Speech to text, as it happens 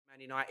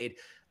United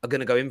are going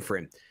to go in for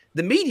him.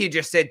 The media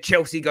just said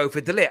Chelsea go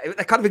for De Ligt.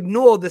 They kind of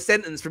ignored the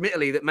sentence from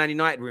Italy that Man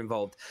United were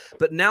involved.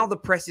 But now the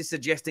press is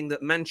suggesting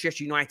that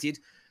Manchester United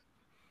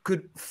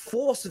could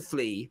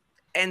forcibly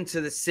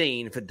enter the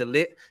scene for De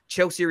Ligt.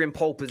 Chelsea are in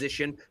pole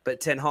position, but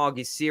Ten Hag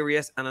is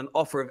serious, and an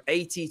offer of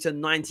 80 to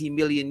 90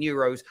 million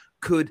euros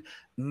could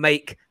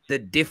make the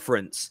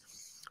difference.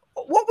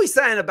 What we're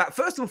saying about,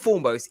 first and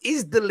foremost,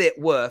 is De Ligt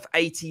worth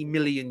 80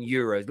 million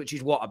euros, which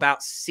is what,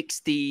 about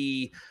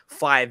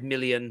 65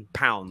 million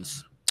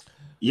pounds?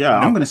 Yeah,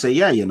 I'm going to say,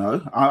 yeah, you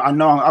know. I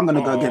know I'm going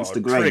to go against the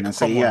grain and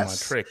say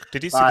yes. Trick.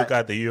 Did you see the guy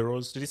at the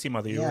Euros? Did you see him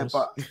at the Euros? Yeah,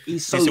 but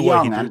he's so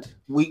young, and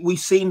we've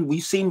seen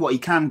what he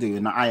can do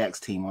in the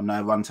Ajax team on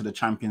their run to the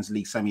Champions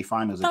League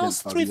semi-finals. That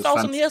was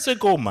 3,000 years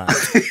ago, man.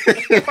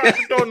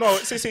 I don't know.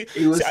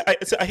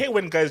 I hate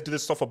when guys do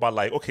this stuff about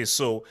like, okay,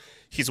 so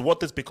he's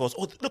worth this because,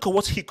 oh, look at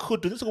what he could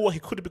do. This is what he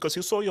could do because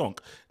he's so young.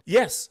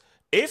 Yes,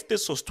 if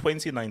this was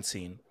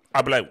 2019,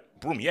 I'd be like,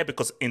 boom, yeah,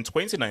 because in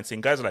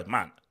 2019, guys are like,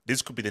 man,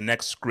 this could be the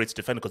next great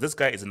defender because this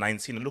guy is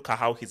 19 and look at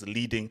how he's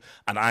leading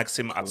and Ajax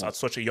him at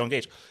such a young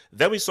age.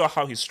 Then we saw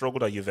how he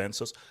struggled at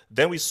Juventus.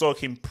 Then we saw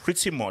him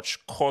pretty much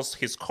cost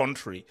his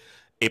country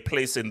a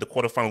place in the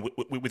quarterfinal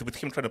with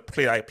him trying to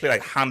play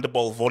like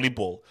handball,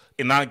 volleyball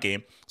in that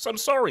game. So I'm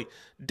sorry,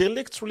 De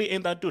Ligt really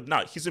ain't that dude.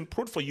 Now, he's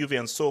improved for Juve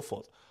and so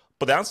forth.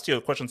 But the answer to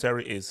your question,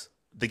 Terry, is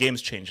the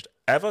game's changed.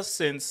 Ever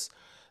since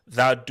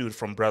that dude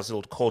from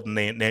Brazil called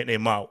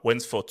Neymar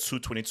went for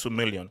 222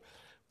 million,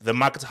 the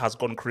market has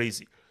gone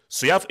crazy.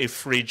 So you have a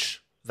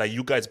fridge that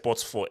you guys bought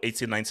for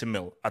 80, 90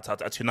 mil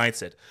at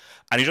United,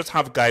 and you just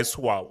have guys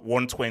who are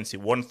 120,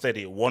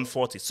 130,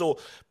 140. So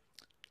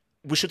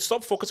we should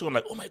stop focusing on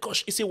like, oh my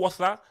gosh, is he worth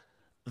that?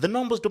 The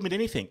numbers don't mean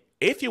anything.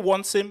 If you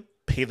want him,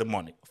 pay the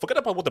money. Forget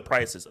about what the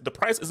price is. The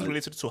price isn't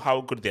related to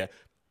how good they are.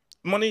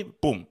 Money,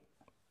 boom.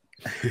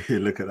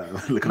 Look at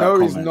that. Look at no,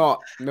 that he's comment.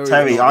 not. No,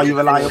 Terry, are you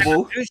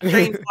reliable?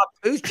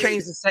 Who's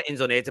changed the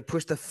settings on here to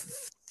push the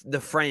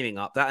framing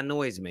up? That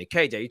annoys me.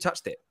 KJ, you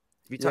touched it.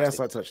 Yes,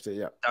 I touched it.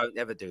 Yeah. Don't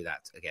ever do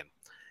that again.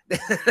 Do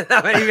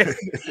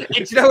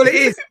you know what it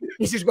is?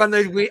 It's just one of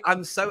those weird,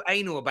 I'm so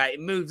anal about it.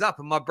 It moves up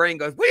and my brain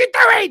goes, what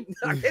are you doing?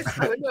 It's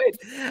so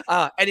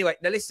annoying. Anyway,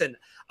 now listen,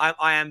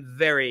 I am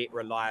very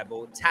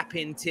reliable. Tap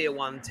in tier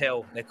 1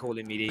 tell, they're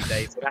calling me these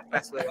days. So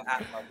that's where we're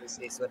at.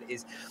 It's what it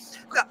is.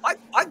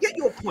 I get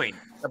your point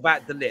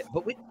about De Ligt,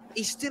 but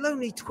he's still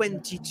only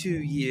 22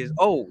 years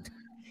old.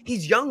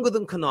 He's younger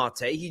than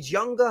Konate. He's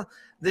younger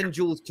than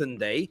Jules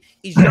Koundé.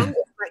 He's younger than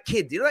that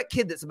kid. You know that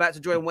kid that's about to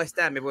join West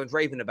Ham everyone's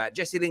raving about?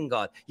 Jesse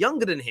Lingard.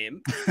 Younger than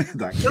him.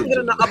 Younger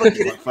than the other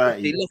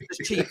kid. He lost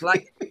his cheek.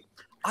 Like,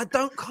 I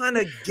don't kind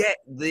of get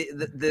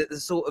the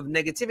sort of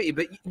negativity,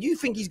 but you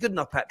think he's good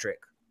enough, Patrick?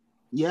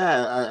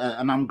 Yeah,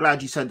 and I'm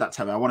glad you said that,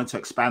 Terry. I wanted to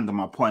expand on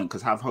my point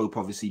because Have Hope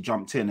obviously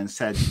jumped in and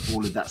said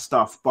all of that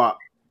stuff, but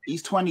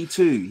he's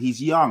 22.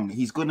 He's young.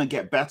 He's going to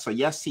get better.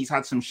 Yes, he's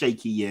had some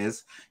shaky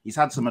years. He's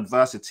had some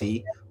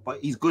adversity, but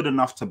he's good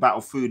enough to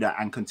battle through that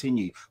and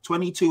continue.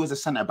 22 as a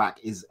centre-back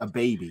is a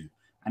baby,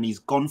 and he's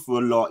gone through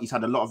a lot. He's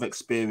had a lot of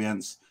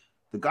experience.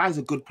 The guy's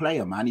a good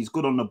player, man. He's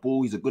good on the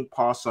ball. He's a good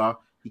passer.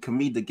 He can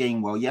read the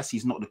game well. Yes,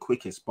 he's not the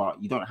quickest,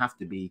 but you don't have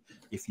to be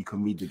if you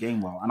can read the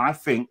game well. And I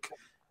think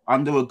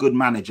under a good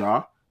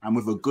manager and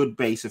with a good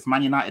base, if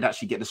Man United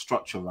actually get the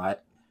structure right,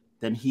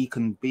 then he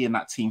can be in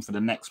that team for the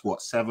next,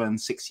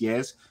 7-6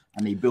 years,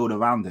 and they build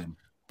around him.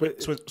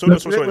 But sorry,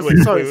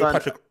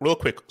 Patrick, real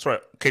quick. Sorry,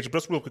 Cage,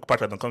 just real quick,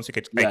 Patrick, then come to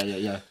Cage.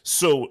 Yeah.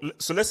 So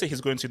let's say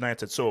he's going to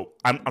United. So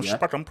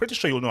I'm pretty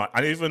sure you'll know,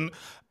 and even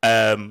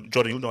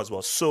Jordan, you'll know as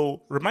well.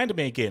 So remind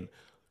me again,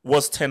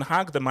 was Ten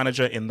Hag the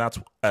manager in that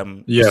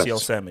UCL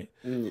semi?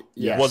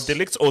 Yes. Was De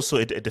Ligt also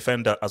a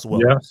defender as well?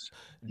 Yes.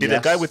 Did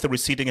a guy with a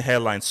receding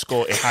hairline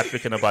score a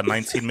hat-trick in about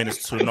 19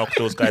 minutes to knock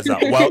those guys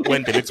out? Well,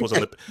 when De Ligt was on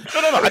the...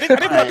 No, I didn't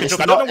crack a joke.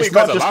 I don't know where you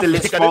guys are laughing.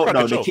 It's not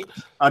just De Ligt's fault,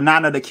 though.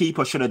 Nana, the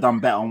keeper, should have done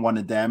better on one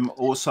of them.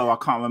 Also, I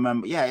can't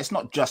remember. Yeah, it's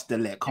not just De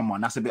Ligt. Come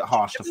on, that's a bit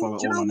harsh to throw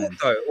it all on him.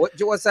 What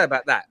do you want to say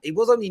about that? He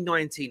was only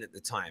 19 at the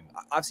time.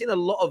 I've seen a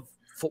lot of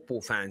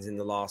football fans in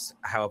the last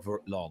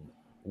however long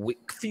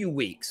few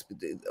weeks.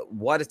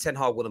 Why does Ten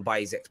Hag want to buy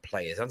his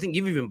ex-players? I think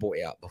you've even brought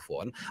it up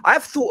before, and I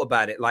have thought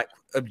about it like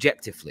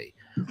objectively.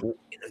 Well,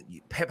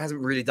 Pep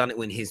hasn't really done it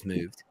when he's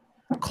moved.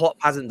 Klopp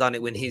hasn't done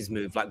it when he's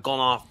moved, like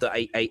gone after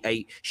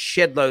a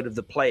shed load of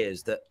the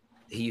players that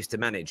he used to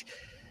manage.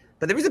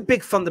 But there is a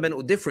big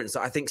fundamental difference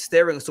that I think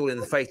staring us all in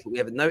the face, but we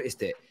haven't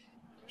noticed it.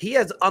 He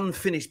has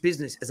unfinished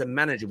business as a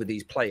manager with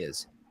these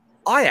players.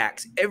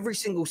 Ajax, every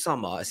single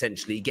summer,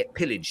 essentially, get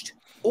pillaged.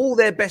 All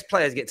their best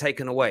players get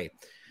taken away.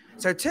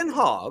 So Ten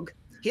Hag,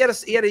 he had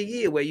a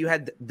year where you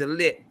had De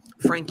Ligt,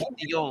 Frankie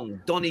de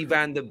Jong, Donny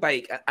van der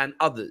Beek, and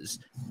others,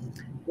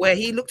 where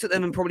he looked at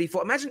them and probably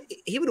thought, imagine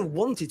he would have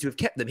wanted to have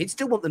kept them. He'd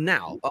still want them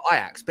now at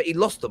Ajax, but he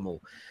lost them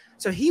all.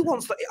 So he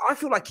wants, I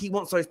feel like he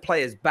wants those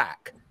players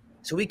back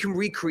so he can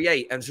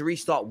recreate and to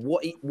restart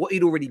what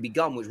he'd already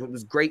begun, which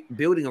was great,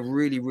 building a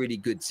really, really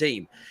good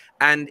team.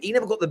 And he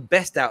never got the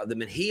best out of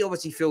them. And he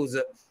obviously feels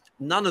that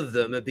none of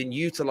them have been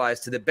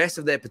utilized to the best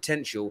of their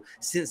potential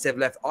since they've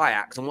left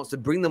Ajax, and wants to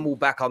bring them all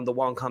back under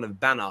one kind of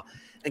banner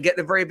and get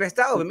the very best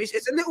out of them.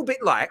 It's a little bit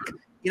like,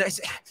 you know,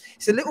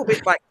 it's a little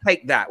bit like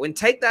Take That. When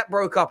Take That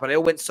broke up and they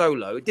all went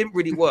solo, it didn't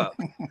really work.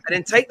 And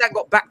then Take That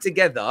got back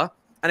together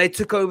and they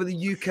took over the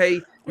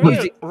UK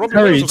music.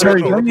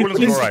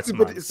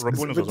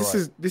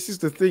 This is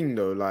the thing,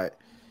 though. Like,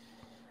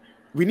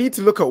 we need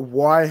to look at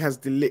why has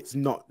De Ligt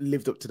not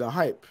lived up to the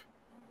hype.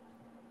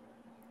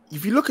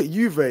 If you look at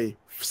Juve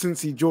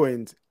since he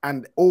joined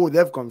and all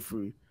they've gone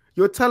through,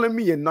 you're telling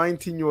me a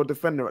 19-year-old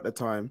defender at the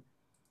time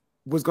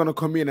was going to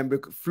come in and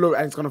it's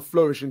going to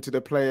flourish into the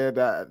player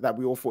that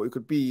we all thought he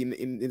could be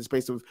in the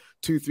space of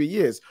 2-3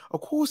 years.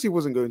 Of course he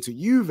wasn't going to.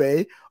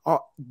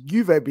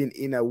 Juve been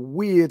in a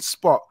weird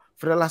spot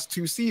for the last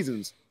 2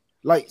 seasons.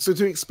 Like, so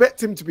to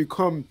expect him to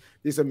become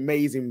this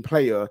amazing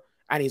player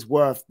and he's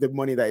worth the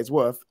money that he's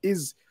worth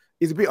is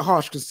a bit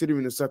harsh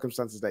considering the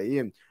circumstances that he's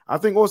in. I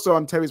think also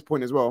on Terry's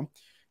point as well,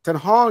 Ten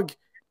Hag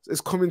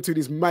is coming to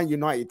this Man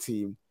United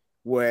team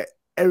where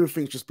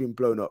everything's just been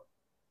blown up.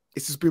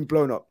 It's just been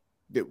blown up.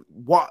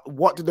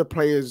 What do the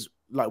players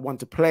like want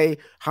to play?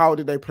 How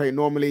do they play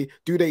normally?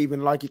 Do they even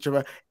like each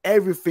other?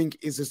 Everything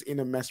is just in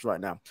a mess right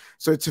now.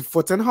 So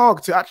for Ten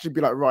Hag to actually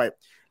be like, right,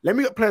 let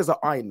me get players that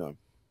I know,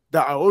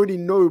 that I already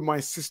know my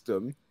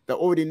system, that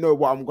already know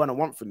what I'm going to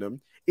want from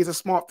them, is a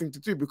smart thing to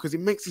do because it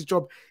makes his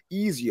job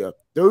easier.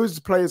 Those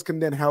players can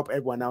then help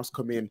everyone else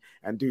come in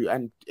and do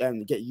and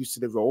get used to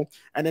the role.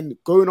 And then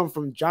going on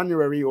from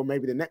January or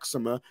maybe the next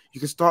summer,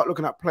 you can start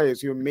looking at players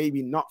who are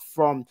maybe not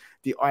from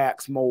the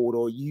Ajax mold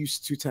or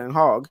used to Ten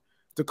Hag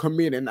to come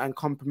in and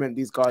complement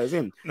these guys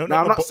in. I'm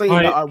not saying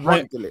that I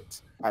want De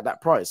Ligt at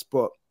that price,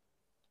 but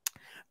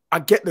I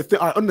get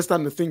I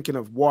understand the thinking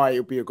of why it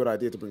would be a good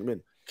idea to bring him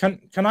in.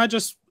 Can I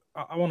just?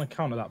 I want to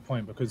counter that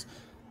point because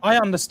I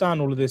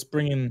understand all of this,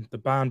 bringing the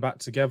band back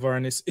together,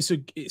 and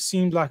it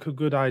seemed like a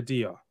good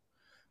idea.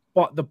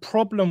 But the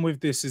problem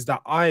with this is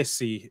that I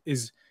see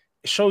is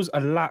it shows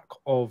a lack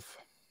of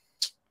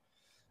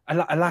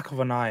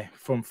an eye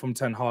from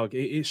Ten Hag.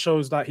 It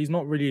shows that he's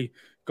not really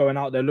going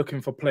out there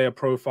looking for player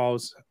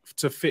profiles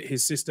to fit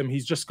his system.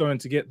 He's just going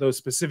to get those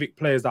specific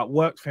players that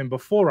worked for him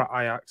before at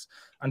Ajax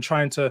and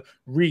trying to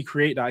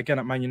recreate that again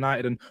at Man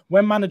United. And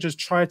when managers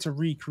try to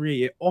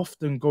recreate, it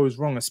often goes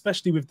wrong,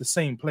 especially with the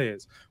same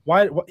players.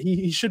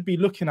 He should be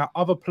looking at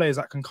other players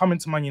that can come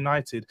into Man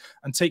United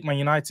and take Man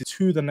United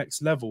to the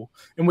next level,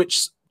 in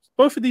which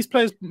both of these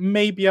players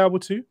may be able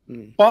to,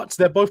 but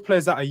they're both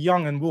players that are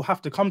young and will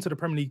have to come to the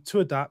Premier League to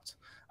adapt.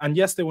 And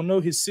yes, they will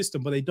know his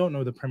system, but they don't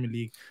know the Premier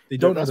League. They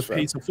don't know the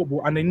pace of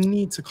football, and they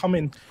need to come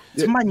in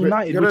to Man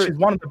United, which is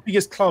one of the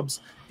biggest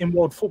clubs in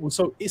world football.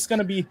 So it's going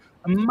to be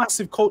a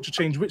massive culture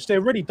change, which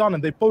they've already done,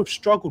 and they both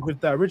struggled with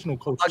their original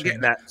culture change. I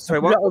get that. So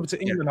right over to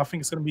England, I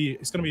think it's going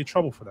to be a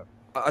trouble for them.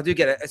 I do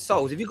get it.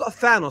 Souls, have you got a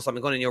fan or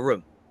something on in your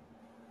room?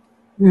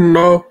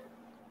 No.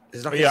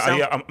 Like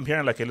I'm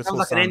hearing like a little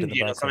like sound an in the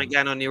engine or something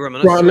going on in your room.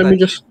 Right, let me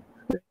just.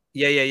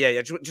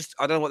 Yeah. Just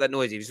I don't know what that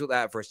noise is. You sort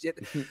that out for us. Yeah.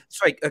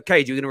 Sorry,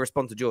 Cage, you're going to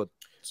respond to George.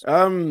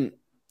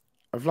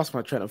 I've lost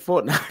my train of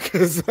thought now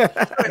because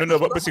no,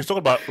 but you're talking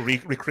about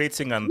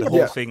recreating and the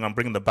whole thing and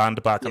bringing the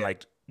band back and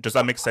like, does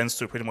that make sense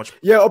to pretty much?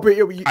 Yeah, but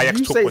you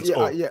say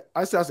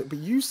I say, but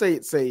you say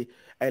it's a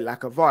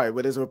lack of vibe.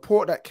 Where there's a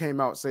report that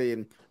came out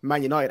saying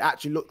Man United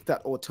actually looked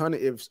at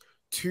alternatives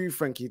to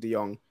Frankie De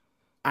Jong,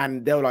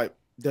 and they were like,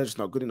 they're just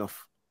not good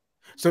enough.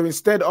 So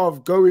instead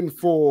of going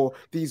for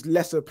these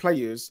lesser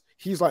players,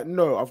 he's like,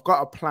 no, I've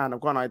got a plan, I've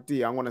got an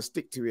idea, I want to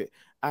stick to it.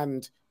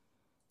 And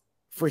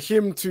for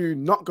him to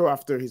not go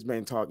after his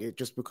main target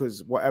just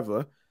because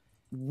whatever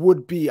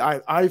would be,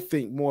 I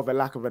think, more of a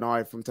lack of an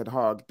eye from Ten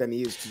Hag than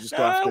he is to just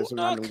go after some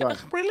random guy.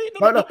 Really?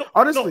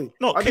 Honestly.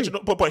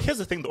 But here's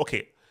the thing,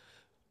 okay.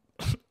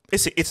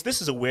 This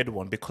is a weird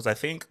one because I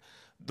think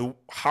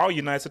how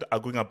United are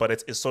going about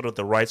it is sort of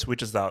the right,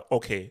 which is that,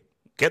 okay,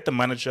 get the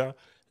manager,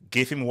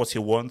 give him what he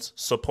wants,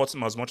 support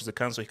him as much as he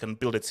can so he can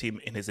build a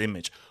team in his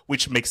image,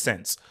 which makes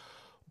sense.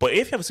 But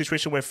if you have a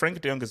situation where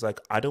Frank de Jong is like,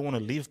 I don't want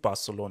to leave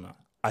Barcelona,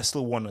 I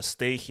still want to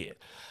stay here,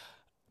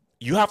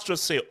 you have to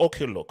just say,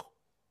 okay, look,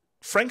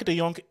 Frank de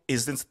Jong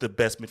isn't the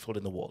best midfielder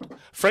in the world.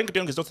 Frank de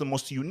Jong is not the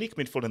most unique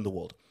midfielder in the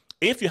world.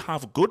 If you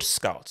have good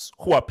scouts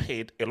who are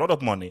paid a lot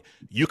of money,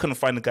 you can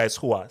find guys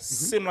who are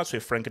similar to a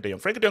Frank de Jong.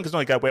 Frank de Jong is not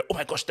a guy where, oh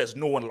my gosh, there's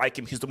no one like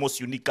him. He's the most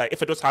unique guy.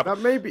 If it does have that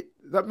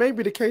may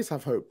be the case,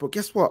 I've hope. But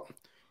guess what?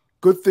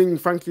 Good thing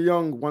Frankie de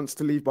Jong wants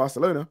to leave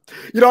Barcelona.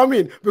 You know what I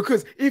mean?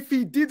 Because if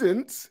he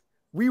didn't,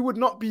 we would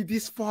not be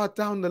this far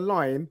down the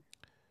line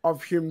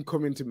of him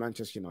coming to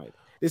Manchester United.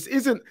 This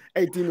isn't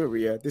a Di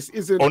Maria. This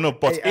isn't. Oh no,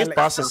 but if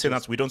Barca say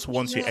that we don't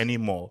want you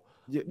anymore,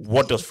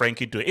 what does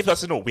Frankie do? If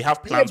that's no, we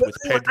have plans with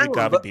Pedri,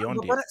 Gavi,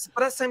 Biondi. But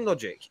that same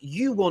logic,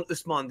 you want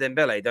Ousmane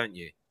Dembele, don't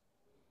you?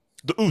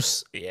 The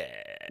Ous, yeah.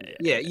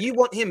 You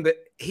want him, but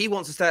he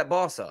wants to stay at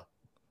Barca.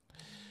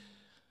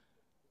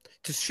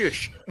 To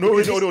shush. No,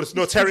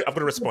 Terry, I'm going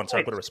to respond.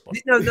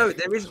 No,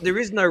 there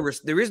is no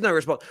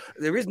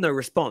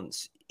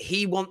response.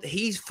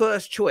 His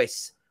first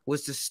choice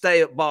was to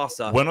stay at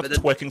Barca. We're not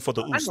twerking for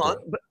the hang Oost. on,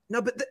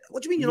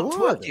 what do you mean you're not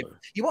twerking?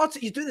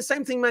 You're doing the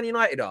same thing Man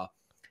United are.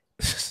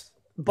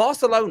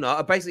 Barcelona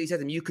are basically said to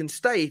them, you can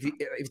stay if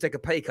you take a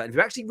pay cut. And if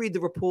you actually read the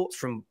reports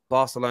from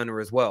Barcelona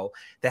as well,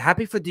 they're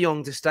happy for De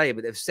Jong to stay,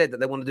 but they've said that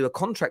they want to do a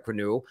contract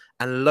renewal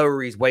and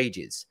lower his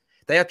wages.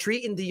 They are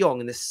treating De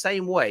Jong in the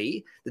same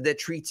way that they're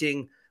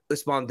treating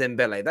Ousmane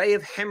Dembele. They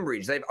have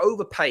hemorrhaged, they've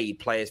overpaid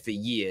players for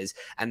years,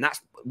 and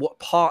that's what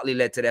partly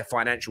led to their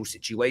financial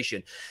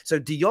situation. So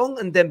De Jong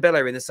and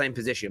Dembele are in the same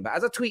position. But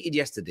as I tweeted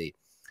yesterday,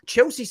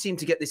 Chelsea seem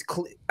to get this,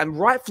 and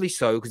rightfully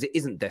so, because it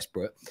isn't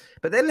desperate,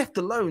 but they're left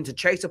alone to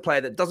chase a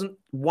player that doesn't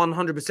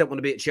 100% want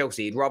to be at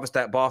Chelsea. He'd rather stay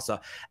at Barca,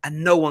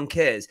 and no one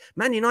cares.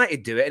 Man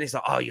United do it, and it's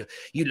like, oh, you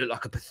look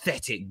like a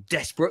pathetic,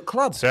 desperate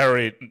club.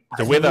 Sorry,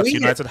 the way that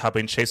United have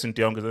been chasing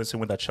De Jong is the same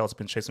way that Chelsea have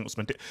been chasing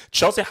Ousmane.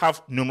 Chelsea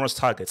have numerous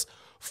targets.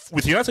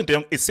 With United De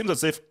Jong, it seems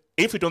as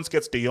if we don't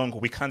get De Jong,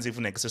 we can't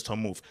even exist or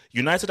move.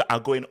 United are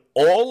going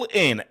all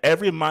in,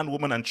 every man,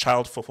 woman, and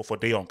child for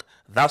De Jong.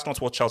 That's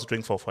not what Chelsea are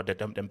doing for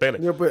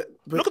Dembele. Yeah, but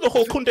look at the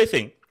whole Koundé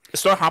thing.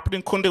 It's not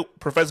happening. Koundé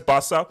prefers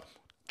Barca.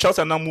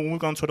 Chelsea are now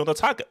moving on to another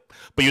target.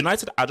 But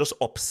United are just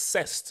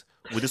obsessed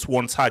with this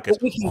one target.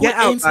 But we can get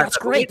out. That's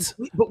great.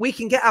 But we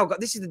can get out.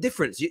 This is the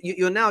difference.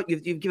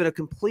 You've given a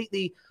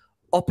completely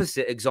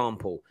opposite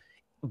example.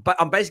 But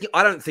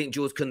I don't think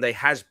Jules Koundé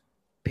has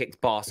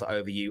picked Barca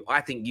over you. I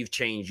think you've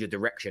changed your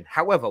direction.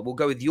 However, we'll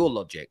go with your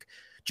logic.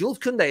 Jules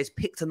Koundé has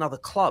picked another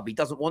club. He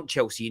doesn't want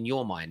Chelsea in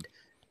your mind.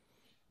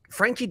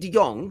 Frankie de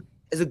Jong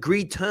has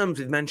agreed terms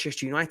with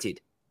Manchester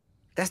United.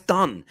 That's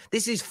done.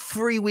 This is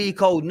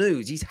 3-week-old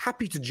news. He's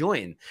happy to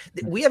join.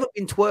 We haven't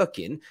been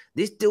twerking.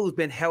 This deal has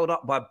been held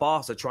up by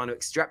Barca trying to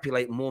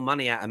extrapolate more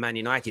money out of Man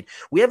United.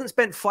 We haven't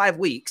spent 5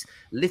 weeks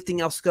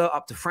lifting our skirt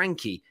up to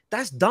Frankie.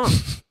 That's done.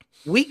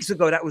 Weeks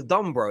ago, that was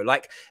done, bro.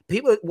 Like,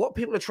 what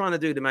people are trying to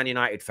do to Man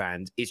United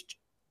fans is,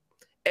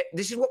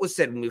 this is what was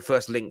said when we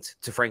first linked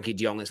to Frankie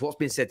de Jong. It's what's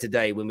been said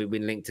today when we've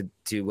been linked to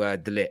De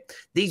Ligt.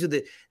 These are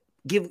the,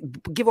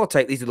 give or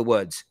take, these are the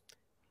words.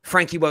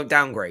 Frankie won't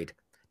downgrade.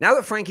 Now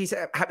that Frankie's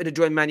happy to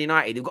join Man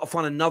United, you've got to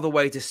find another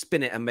way to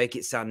spin it and make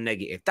it sound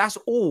negative. That's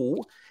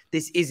all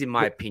this is, in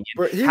my opinion.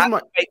 But How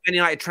to make Man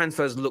United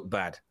transfers look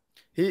bad.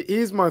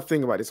 Here's my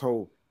thing about this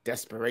whole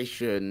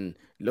desperation,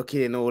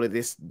 looking, all of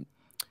this.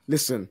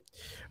 Listen,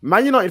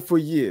 Man United for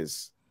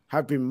years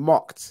have been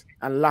mocked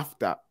and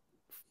laughed at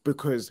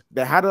because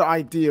they had an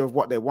idea of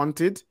what they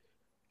wanted,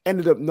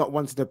 ended up not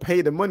wanting to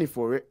pay the money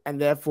for it, and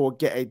therefore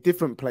get a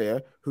different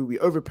player who we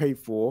overpaid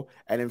for,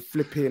 and then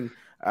flipping.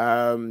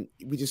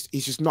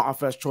 He's just not our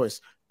first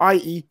choice,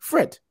 i.e.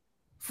 Fred.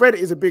 Fred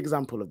is a big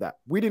example of that.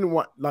 We didn't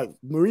want, like,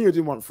 Mourinho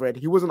didn't want Fred.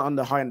 He wasn't on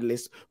the high on the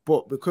list,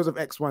 but because of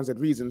X, Y, and Z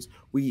reasons,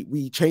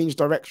 we changed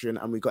direction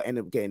and we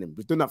ended up getting him.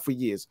 We've done that for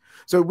years.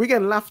 So we're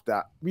getting laughed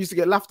at. We used to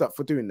get laughed at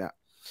for doing that.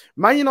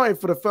 Man United,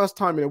 for the first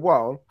time in a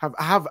while,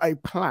 have a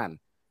plan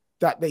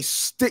that they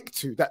stick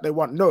to, that they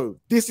want. No,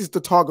 this is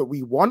the target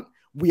we want.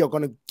 We are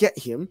going to get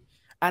him.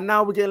 And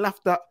now we're getting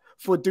laughed at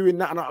for doing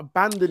that and not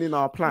abandoning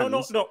our plans.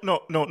 No.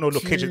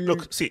 Look, KJ,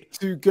 look, see,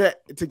 to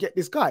get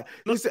this guy.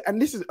 Listen,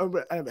 and this is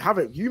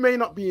Havoc. You may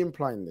not be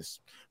implying this,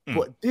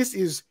 but this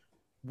is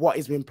what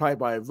is implied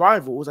by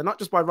rivals, and not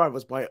just by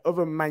rivals, by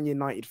other Man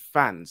United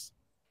fans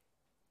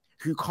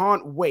who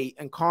can't wait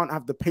and can't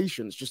have the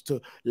patience just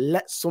to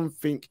let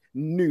something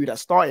new that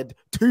started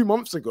 2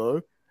 months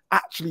ago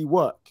actually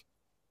work.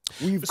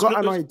 We've got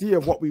an idea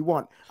of what we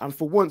want, and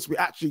for once,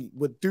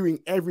 we're doing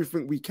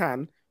everything we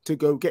can to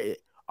go get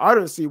it. I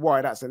don't see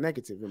why that's a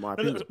negative in my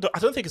opinion. I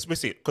don't think it's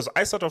risky, because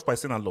I start off by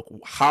saying, look,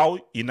 how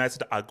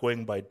United are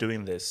going by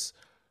doing this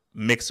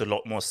makes a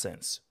lot more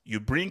sense.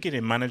 You bring in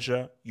a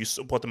manager, you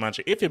support the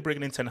manager. If you're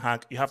bringing in Ten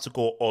Hag, you have to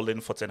go all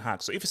in for Ten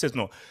Hag. So if he says,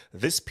 no,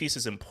 this piece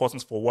is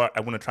important for what I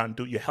want to try and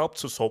do, you help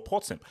to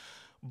support him.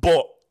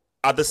 But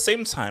at the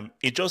same time,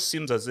 it just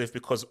seems as if,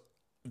 because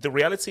the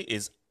reality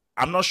is,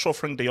 I'm not sure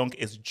Frank de Jong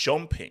is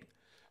jumping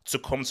to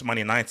come to Man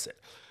United.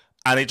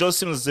 And it just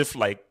seems as if,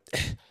 like,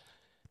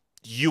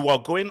 you are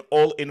going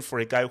all in for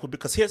a guy who,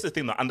 because here's the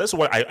thing, and that's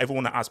what I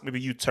want to ask, maybe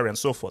you, Terry, and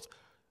so forth.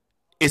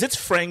 Is it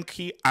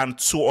Frankie and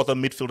 2 other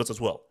midfielders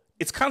as well?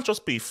 It can't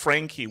just be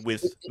Frankie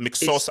with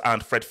McSauce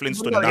and Fred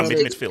Flintstone in that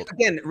midfield.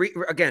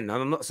 Again,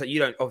 I'm not saying you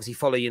don't obviously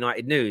follow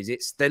United news.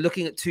 They're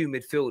looking at 2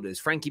 midfielders,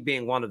 Frankie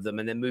being one of them,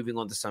 and then moving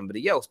on to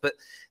somebody else. But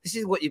this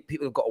is what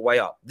people have got to weigh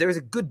up. There is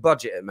a good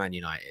budget at Man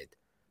United,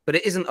 but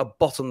it isn't a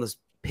bottomless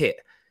pit.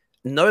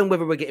 Knowing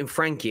whether we're getting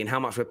Frankie and how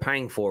much we're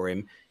paying for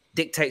him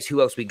dictates who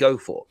else we go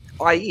for.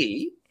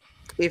 I.e.,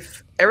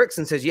 if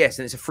Eriksen says yes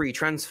and it's a free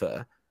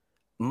transfer,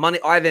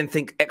 I then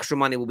think extra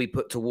money will be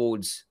put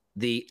towards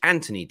the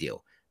Antony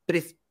deal. But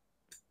if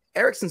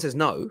Eriksen says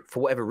no,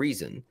 for whatever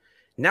reason,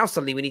 now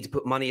suddenly we need to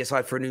put money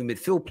aside for a new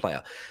midfield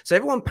player. So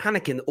everyone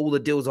panicking that all the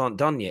deals aren't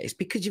done yet. It's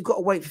because you've got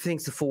to wait for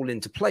things to fall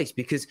into place,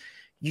 because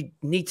you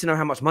need to know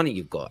how much money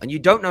you've got. And you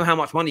don't know how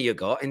much money you've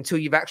got until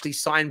you've actually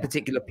signed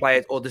particular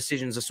players or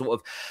decisions are sort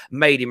of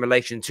made in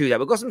relation to that.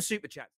 We've got some super chats.